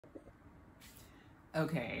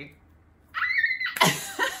Okay.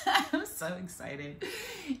 I'm so excited.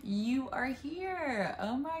 You are here.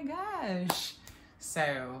 Oh my gosh.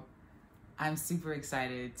 So I'm super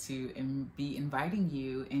excited to be inviting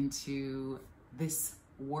you into this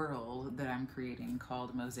world that I'm creating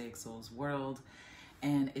called Mosaic Souls World.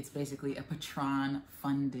 And it's basically a Patreon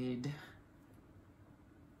funded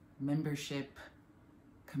membership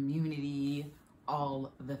community,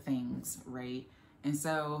 all the things, right? And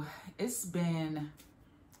so it's been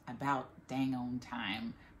about dang on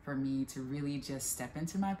time for me to really just step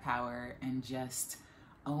into my power and just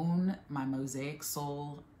own my Mosaic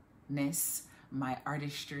soulness, my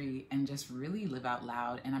artistry, and just really live out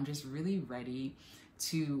loud. And I'm just really ready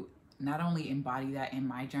to not only embody that in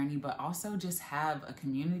my journey, but also just have a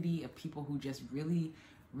community of people who just really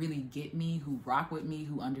get me, who rock with me,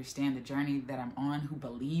 who understand the journey that I'm on, who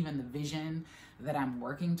believe in the vision that I'm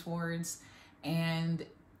working towards. And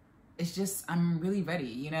it's just, I'm really ready,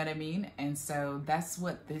 you know what I mean? And so that's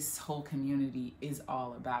what this whole community is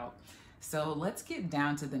all about. So let's get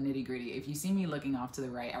down to the nitty gritty. If you see me looking off to the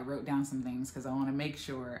right, I wrote down some things because I want to make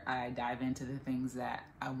sure I dive into the things that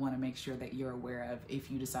I want to make sure that you're aware of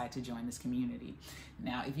if you decide to join this community.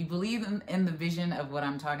 Now, if you believe in the vision of what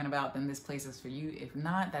I'm talking about, then this place is for you. If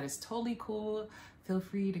not, that is totally cool. Feel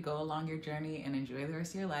free to go along your journey and enjoy the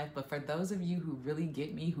rest of your life. But for those of you who really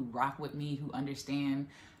get me, who rock with me, who understand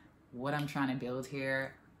what I'm trying to build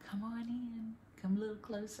here, come on in, come a little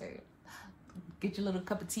closer. Get your little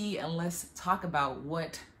cup of tea and let's talk about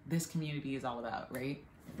what this community is all about, right?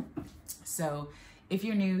 So if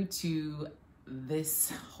you're new to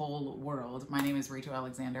this whole world, my name is Rachel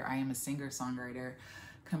Alexander. I am a singer, songwriter,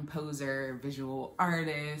 composer, visual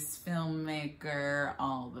artist, filmmaker,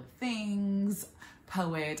 all the things,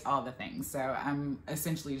 poet, all the things. So I'm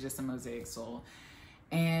essentially just a Mosaic soul.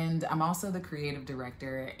 And I'm also the creative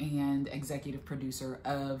director and executive producer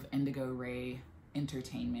of Indigo Ray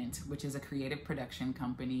Entertainment, which is a creative production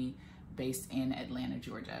company based in Atlanta,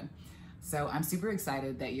 Georgia. So I'm super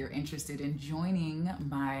excited that you're interested in joining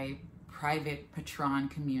my private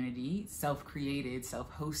Patreon community, self-created,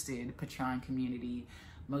 self-hosted Patreon community,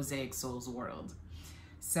 Mosaic Souls World.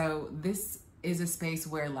 So this is a space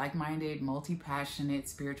where like-minded, multi-passionate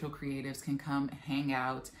spiritual creatives can come hang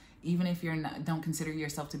out. Even if you're not, don't consider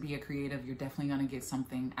yourself to be a creative, you're definitely going to get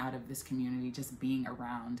something out of this community, just being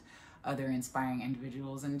around other inspiring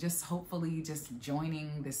individuals, and just hopefully just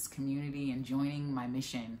joining this community and joining my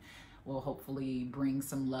mission will hopefully bring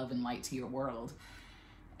some love and light to your world.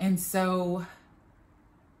 And so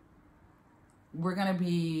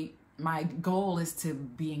my goal is to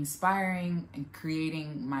be inspiring and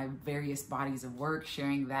creating my various bodies of work,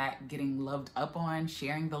 sharing that, getting loved up on,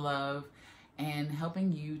 sharing the love, and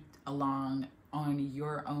helping you along on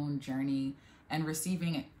your own journey and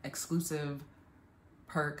receiving exclusive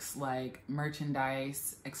perks like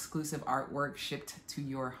merchandise, exclusive artwork shipped to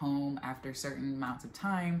your home after certain amounts of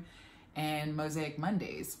time, and Mosaic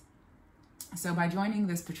Mondays. So by joining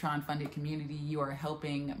this Patreon funded community, you are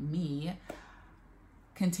helping me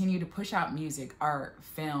continue to push out music, art,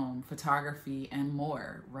 film, photography, and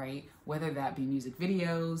more, right? Whether that be music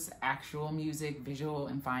videos, actual music, visual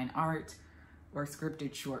and fine art, or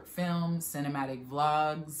scripted short films, cinematic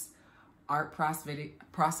vlogs, art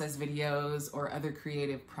process videos, or other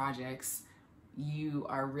creative projects, you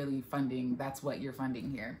are really funding, that's what you're funding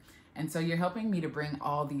here. And so you're helping me to bring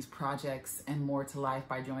all these projects and more to life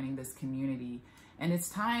by joining this community. And it's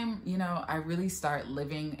time, you know, I really start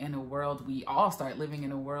living in a world, we all start living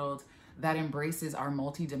in a world that embraces our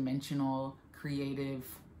multidimensional creative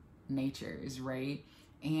natures, right?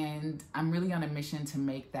 And I'm really on a mission to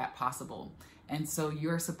make that possible. And so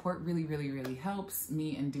your support really helps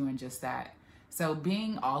me in doing just that. So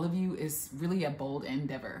being all of you is really a bold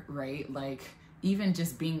endeavor, right? Like even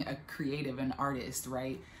just being a creative, an artist,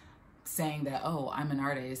 right? Saying that, oh, I'm an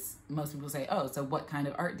artist. Most people say, oh, so what kind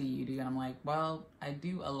of art do you do? And I'm like, well, I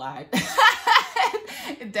do a lot.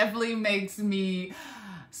 It definitely makes me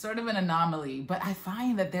sort of an anomaly, but I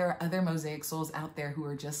find that there are other Mosaic souls out there who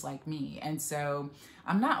are just like me. And so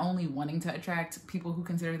I'm not only wanting to attract people who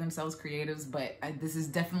consider themselves creatives, but this is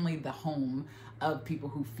definitely the home of people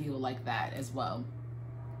who feel like that as well.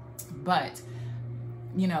 But,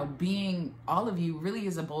 you know, being all of you really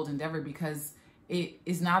is a bold endeavor because it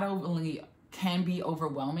is not only can be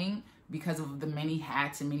overwhelming because of the many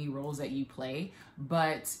hats and many roles that you play,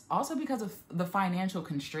 but also because of the financial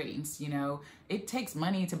constraints. You know, it takes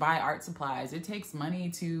money to buy art supplies. It takes money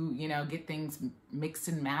to, you know, get things mixed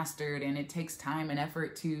and mastered. And it takes time and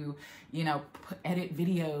effort to, you know, edit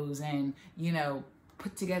videos and, you know,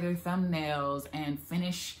 put together thumbnails and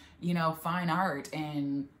finish, you know, fine art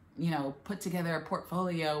and put together a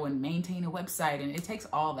portfolio and maintain a website. And it takes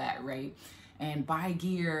all that, right? And buy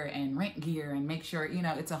gear and rent gear and make sure,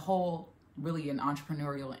 it's a whole, really an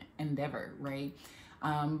entrepreneurial endeavor, right?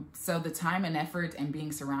 So the time and effort and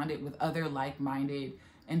being surrounded with other like-minded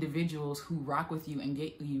individuals who rock with you and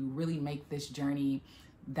get you really make this journey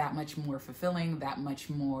that much more fulfilling, that much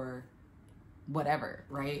more whatever,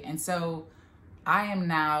 right? And so I am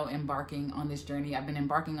now embarking on this journey. I've been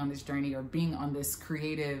embarking on this journey, or being on this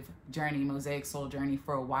creative journey, Mosaic Soul journey,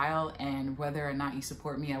 for a while. And whether or not you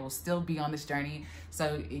support me, I will still be on this journey.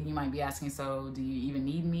 So you might be asking, so do you even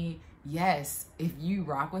need me? Yes. If you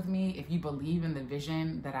rock with me, if you believe in the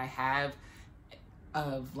vision that I have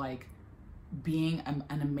of like being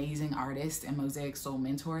an amazing artist and Mosaic Soul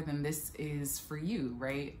mentor, then this is for you,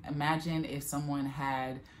 right? Imagine if someone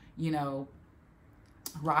had,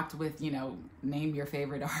 rocked with, name your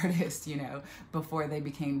favorite artist, before they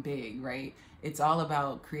became big, right? It's all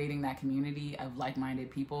about creating that community of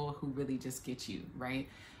like-minded people who really just get you, right?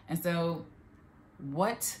 And so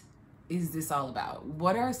what is this all about?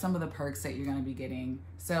 What are some of the perks that you're going to be getting?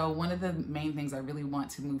 So one of the main things I really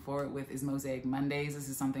want to move forward with is Mosaic Mondays. This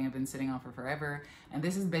is something I've been sitting on for forever. And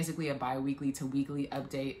this is basically a bi-weekly to weekly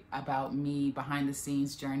update about me behind the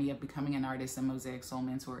scenes journey of becoming an artist and Mosaic Soul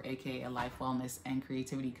mentor, aka a life wellness and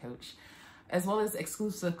creativity coach, as well as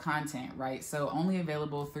exclusive content, right? So only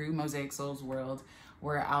available through Mosaic Soul's World,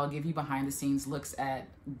 where I'll give you behind the scenes looks at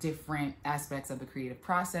different aspects of the creative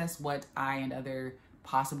process, what I and other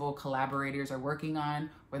possible collaborators are working on,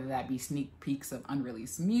 whether that be sneak peeks of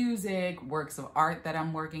unreleased music, works of art that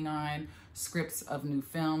I'm working on, scripts of new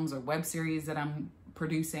films or web series that I'm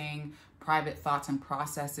producing, private thoughts and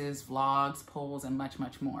processes, vlogs, polls, and much,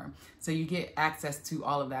 much more. So you get access to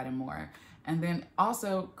all of that and more. And then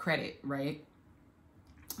also credit, right?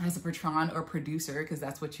 As a patron or producer, because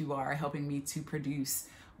that's what you are, helping me to produce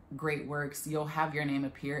great works, you'll have your name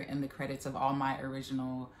appear in the credits of all my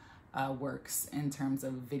original works in terms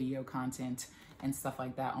of video content and stuff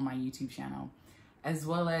like that on my YouTube channel. As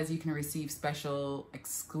well as you can receive special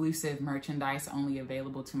exclusive merchandise only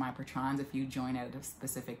available to my patrons if you join at a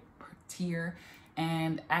specific tier,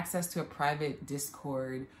 and access to a private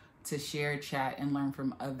Discord to share, chat, and learn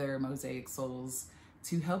from other Mosaic Souls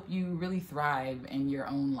to help you really thrive in your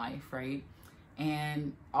own life, right?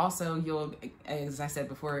 And also you'll, as I said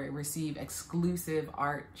before, receive exclusive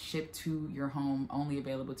art shipped to your home, only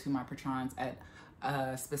available to my patrons at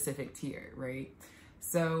a specific tier, right?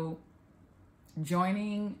 So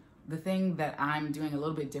joining the thing that I'm doing a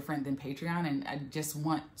little bit different than Patreon, and I just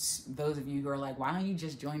want those of you who are like, why don't you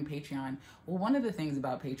just join Patreon? Well, one of the things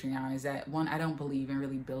about Patreon is that, one, I don't believe in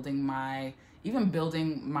really building my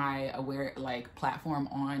platform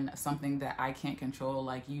on something that I can't control,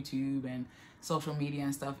 like YouTube and social media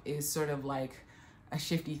and stuff is sort of like a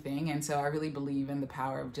shifty thing. And so I really believe in the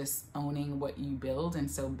power of just owning what you build. And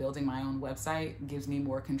so building my own website gives me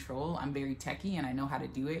more control. I'm very techie and I know how to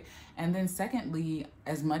do it. And then secondly,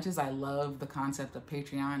 as much as I love the concept of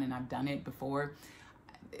Patreon and I've done it before,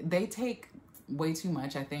 they take way too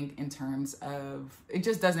much, I think, in terms of, it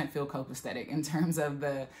just doesn't feel copacetic in terms of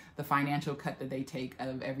the financial cut that they take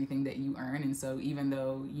of everything that you earn. And so even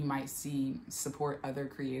though you might support other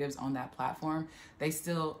creatives on that platform, they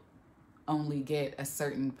still only get a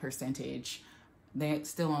certain percentage. They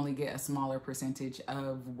still only get a smaller percentage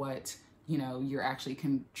of what, you're actually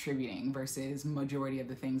contributing versus majority of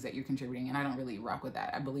the things that you're contributing. And I don't really rock with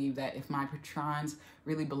that. I believe that if my patrons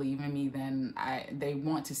really believe in me, then they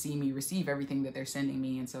want to see me receive everything that they're sending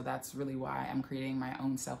me. And so that's really why I'm creating my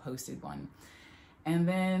own self-hosted one. And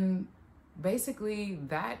then basically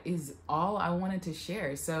that is all I wanted to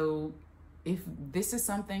share. So if this is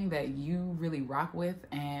something that you really rock with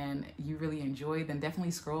and you really enjoy, then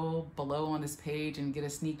definitely scroll below on this page and get a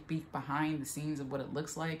sneak peek behind the scenes of what it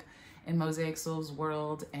looks like in Mosaic Soul's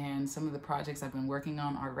world and some of the projects I've been working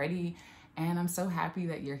on already. And I'm so happy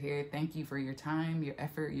that you're here. Thank you for your time, your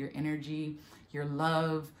effort, your energy, your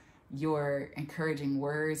love, your encouraging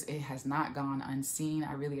words. It has not gone unseen.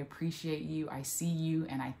 I really appreciate you. I see you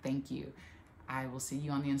and I thank you. I will see you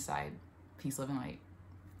on the inside. Peace, love, and light.